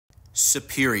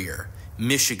Superior,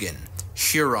 Michigan,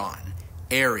 Huron,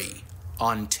 Erie,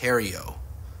 Ontario.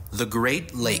 The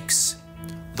Great Lakes,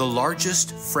 the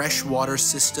largest freshwater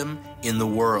system in the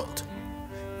world.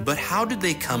 But how did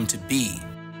they come to be?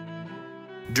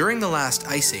 During the last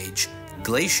ice age,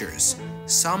 glaciers,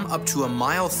 some up to a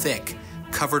mile thick,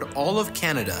 covered all of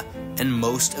Canada and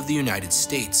most of the United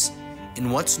States in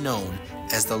what's known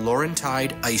as the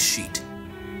Laurentide ice sheet.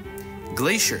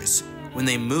 Glaciers, when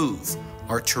they move,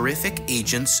 are terrific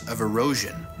agents of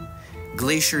erosion.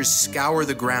 Glaciers scour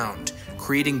the ground,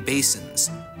 creating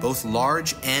basins, both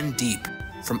large and deep,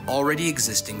 from already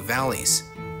existing valleys.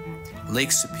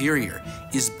 Lake Superior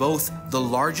is both the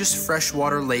largest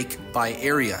freshwater lake by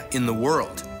area in the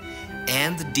world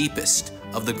and the deepest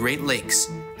of the Great Lakes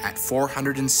at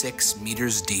 406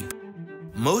 meters deep.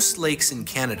 Most lakes in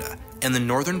Canada and the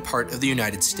northern part of the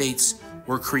United States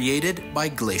were created by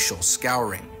glacial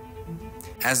scouring.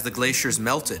 As the glaciers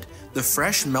melted, the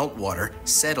fresh meltwater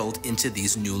settled into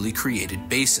these newly created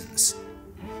basins.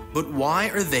 But why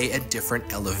are they at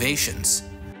different elevations?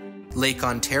 Lake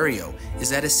Ontario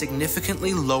is at a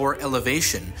significantly lower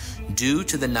elevation due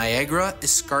to the Niagara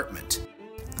Escarpment,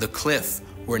 the cliff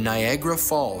where Niagara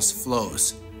Falls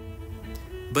flows.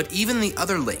 But even the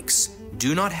other lakes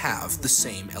do not have the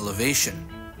same elevation.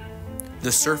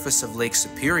 The surface of Lake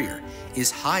Superior is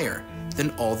higher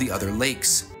than all the other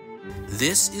lakes.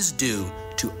 This is due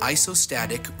to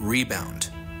isostatic rebound.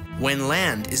 When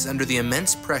land is under the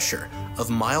immense pressure of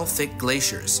mile-thick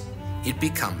glaciers, it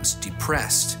becomes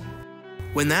depressed.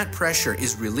 When that pressure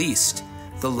is released,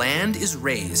 the land is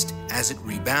raised as it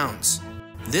rebounds.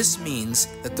 This means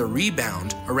that the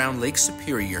rebound around Lake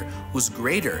Superior was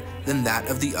greater than that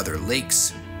of the other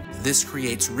lakes. This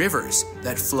creates rivers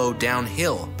that flow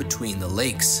downhill between the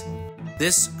lakes.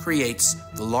 This creates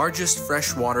the largest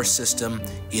freshwater system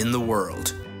in the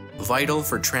world, vital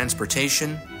for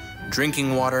transportation,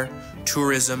 drinking water,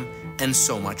 tourism, and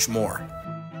so much more.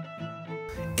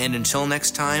 And until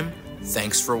next time,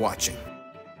 thanks for watching.